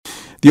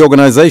The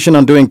Organization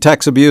Undoing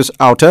Tax Abuse,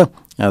 OUTA,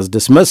 has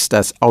dismissed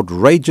as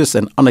outrageous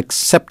and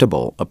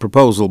unacceptable a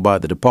proposal by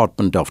the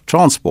Department of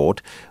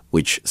Transport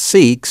which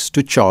seeks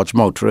to charge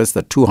motorists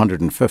a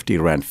 250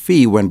 Rand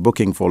fee when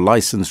booking for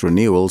license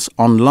renewals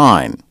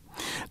online.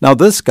 Now,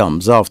 this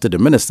comes after the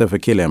Minister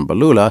Fikile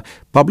Mbalula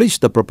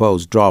published the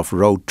proposed draft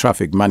Road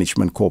Traffic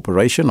Management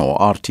Corporation or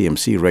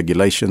RTMC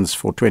regulations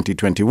for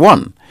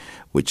 2021,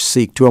 which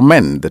seek to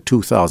amend the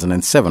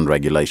 2007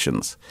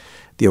 regulations.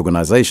 The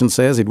organization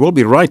says it will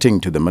be writing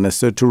to the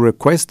minister to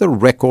request a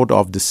record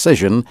of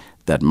decision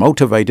that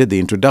motivated the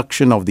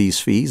introduction of these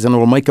fees and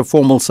will make a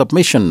formal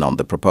submission on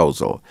the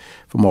proposal.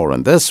 For more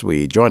on this,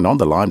 we join on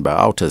the line by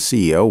OUTA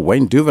CEO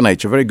Wayne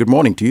Duvenage. A very good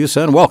morning to you,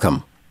 sir, and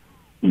welcome.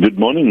 Good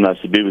morning.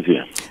 Nice to be with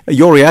you.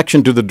 Your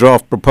reaction to the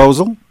draft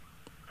proposal?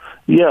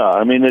 Yeah,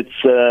 I mean, it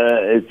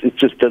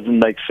just doesn't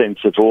make sense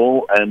at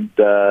all. And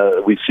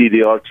we see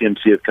the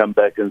RTMC have come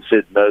back and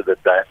said, no,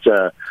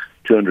 that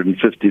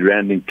 250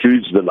 Rand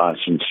includes the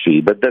license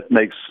fee. But that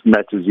makes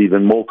matters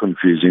even more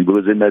confusing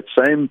because in that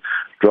same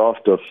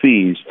draft of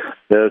fees,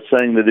 they're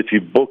saying that if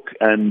you book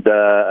and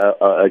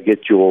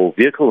get your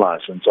vehicle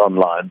license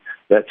online,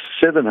 that's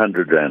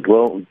 700 Rand.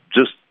 Well,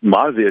 just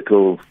my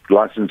vehicle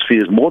license fee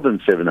is more than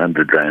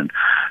 700 Rand.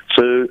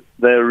 So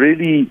they're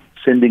really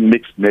sending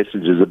mixed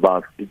messages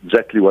about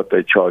exactly what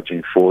they're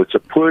charging for. It's a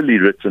poorly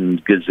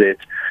written gazette,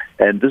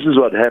 and this is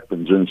what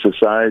happens in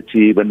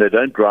society when they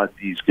don't write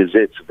these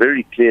gazettes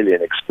very clearly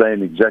and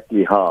explain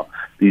exactly how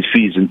these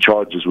fees and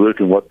charges work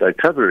and what they're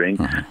covering.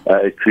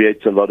 It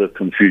creates a lot of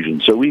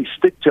confusion. So we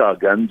stick to our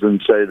guns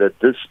and say that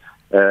this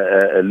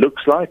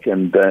looks like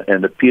and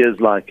appears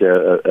like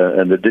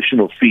an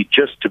additional fee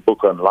just to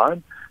book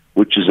online,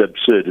 which is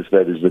absurd if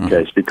that is the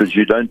case, because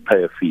you don't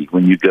pay a fee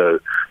when you go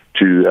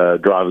to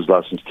driver's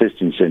license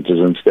testing centers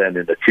and stand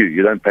in a queue.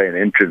 You don't pay an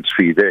entrance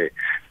fee there.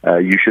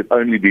 You should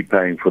only be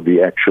paying for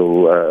the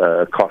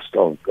actual cost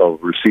of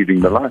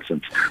receiving the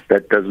license.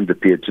 That doesn't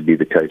appear to be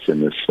the case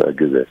in this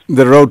gazette.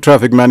 The Road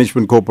Traffic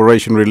Management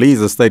Corporation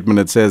released a statement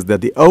that says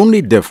that the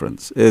only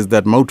difference is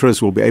that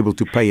motorists will be able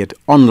to pay it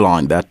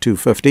online, that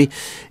 250,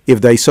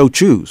 if they so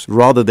choose,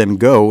 rather than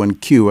go and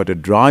queue at a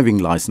driving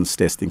license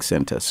testing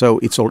center. So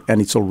it's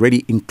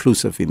already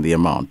inclusive in the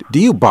amount. Do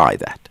you buy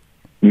that?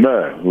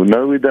 No,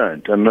 we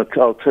don't. And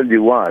I'll tell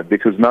you why.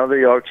 Because now the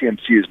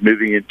RTMC is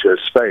moving into a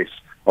space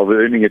of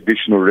earning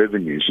additional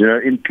revenues. You know,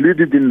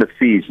 included in the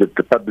fees that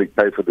the public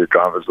pay for their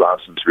driver's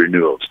license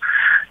renewals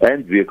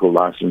and vehicle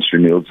license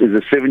renewals is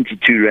a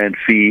 72 Rand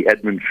fee,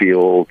 admin fee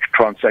or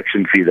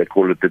transaction fee, they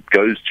call it, that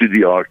goes to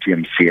the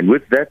RTMC. And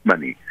with that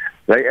money,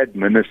 they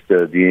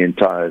administer the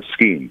entire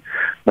scheme.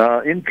 Now,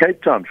 in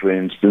Cape Town, for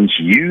instance,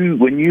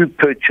 when you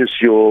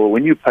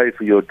pay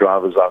for your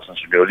driver's license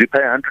renewal, you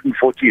pay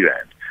 140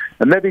 Rand.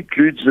 And that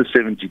includes the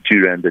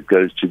 72 Rand that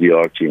goes to the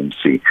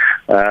RTMC.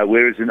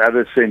 Whereas in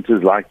other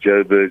centres like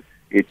Joburg,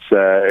 it's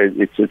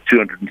a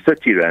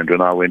 230 Rand when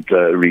I went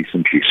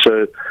recently.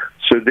 So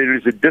there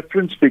is a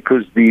difference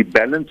because the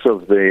balance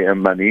of the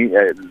money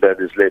that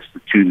is less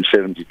than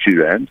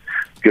 272 Rand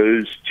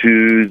goes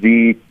to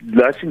the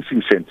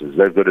licensing centres.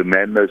 They've got to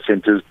man those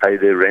centres, pay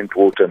their rent,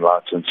 water and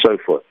lights and so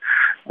forth.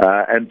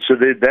 And so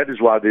that is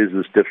why there's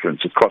this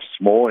difference. It costs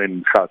more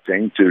in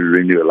Gauteng to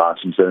renew a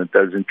license than it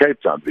does in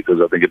Cape Town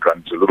because I think it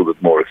runs a little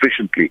bit more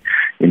efficiently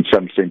in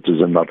some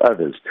centres and not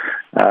others.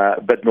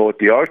 But what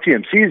the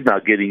RTMC is now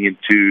getting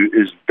into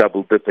is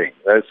double dipping.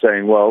 They're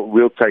saying, well,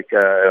 we'll take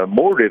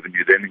more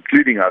revenue then,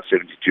 including our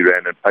 72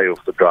 Rand, and pay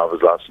off the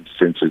driver's license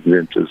centres,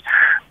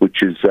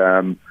 which is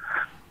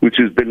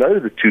below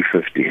the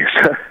 250.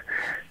 So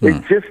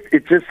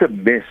it's just a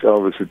mess,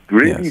 Elvis. It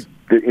really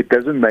it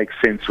doesn't make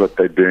sense what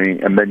they're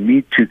doing, and they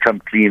need to come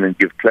clean and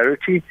give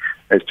clarity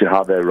as to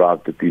how they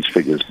arrived at these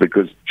figures,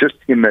 because just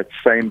in that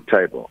same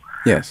table,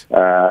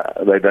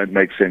 they don't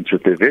make sense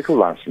with their vehicle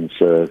license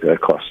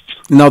costs.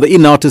 Now, the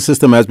eNATA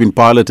system has been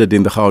piloted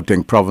in the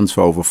Gauteng province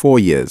for over 4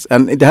 years,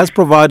 and it has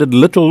provided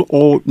little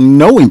or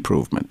no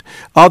improvement.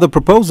 Are the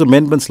proposed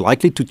amendments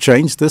likely to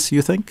change this,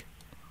 you think?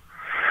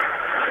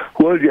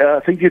 Well, yeah, I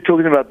think you're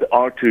talking about the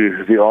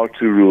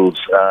R2 rules,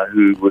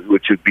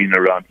 which have been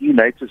around.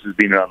 eNATIS has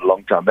been around a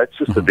long time. That's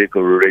just a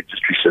vehicle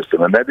registry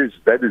system, and that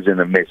is in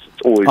a mess.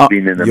 It's always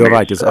been in a mess. You're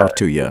right, it's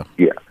R2, yeah.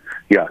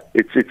 Yeah,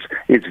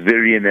 it's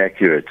very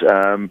inaccurate.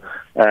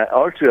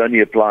 R2 only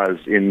applies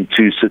in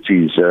 2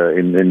 cities,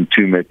 in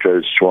 2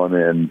 metros,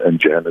 Tshwane and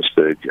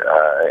Johannesburg,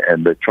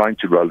 and they're trying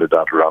to roll it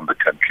out around the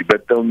country,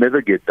 but they'll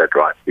never get that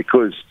right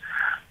because,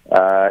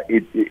 as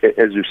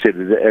we've said,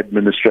 it's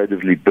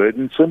administratively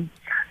burdensome.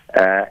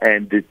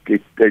 And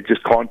they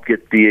just can't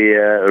get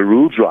the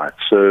rules right.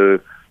 So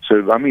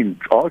I mean,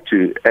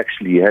 R2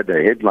 actually had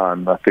a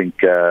headline, I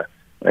think,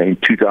 in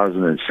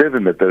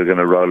 2007 that they were going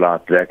to roll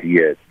out that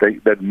year.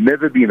 They've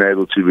never been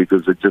able to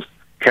because they just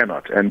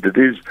cannot. And it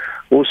is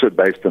also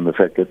based on the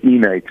fact that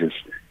eNATIS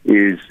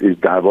is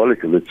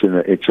diabolical. It's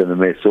in a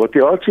mess. So what the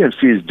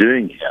RTMC is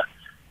doing here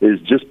is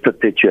just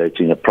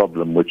perpetuating a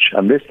problem which,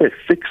 unless they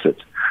fix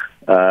it,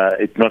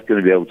 it's not going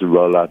to be able to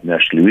roll out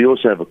nationally. We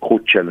also have a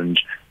court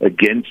challenge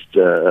against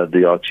the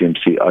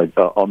RTMC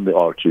on the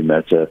R2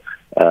 matter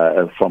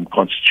from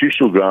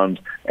constitutional grounds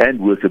and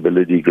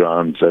workability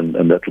grounds, and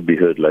that will be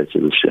heard later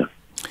this year.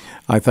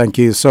 I thank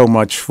you so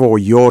much for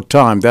your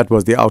time. That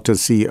was the OUTA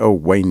CEO,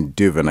 Wayne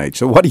Duvenage.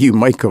 So what do you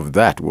make of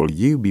that? Will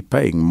you be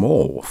paying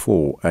more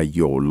for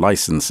your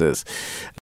licenses?